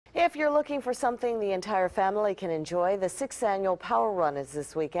If you're looking for something the entire family can enjoy, the 6th annual Power Run is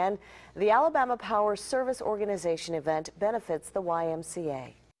this weekend. The Alabama Power Service Organization event benefits the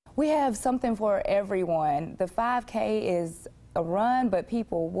YMCA. We have something for everyone. The 5K is a run, but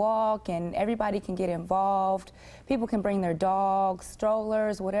people walk and everybody can get involved. People can bring their dogs,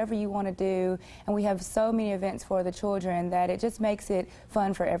 strollers, whatever you want to do. And we have so many events for the children that it just makes it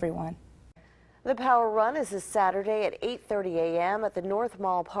fun for everyone. The Power Run is this Saturday at 8:30 a.m. at the North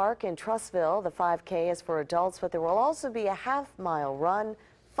Mall Park in Trussville. The 5K is for adults, but there will also be a half-mile run,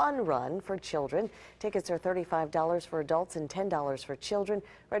 fun run for children. Tickets are $35 for adults and $10 for children.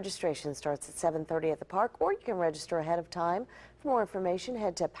 Registration starts at 7:30 at the park, or you can register ahead of time. For more information,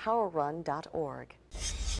 head to powerrun.org.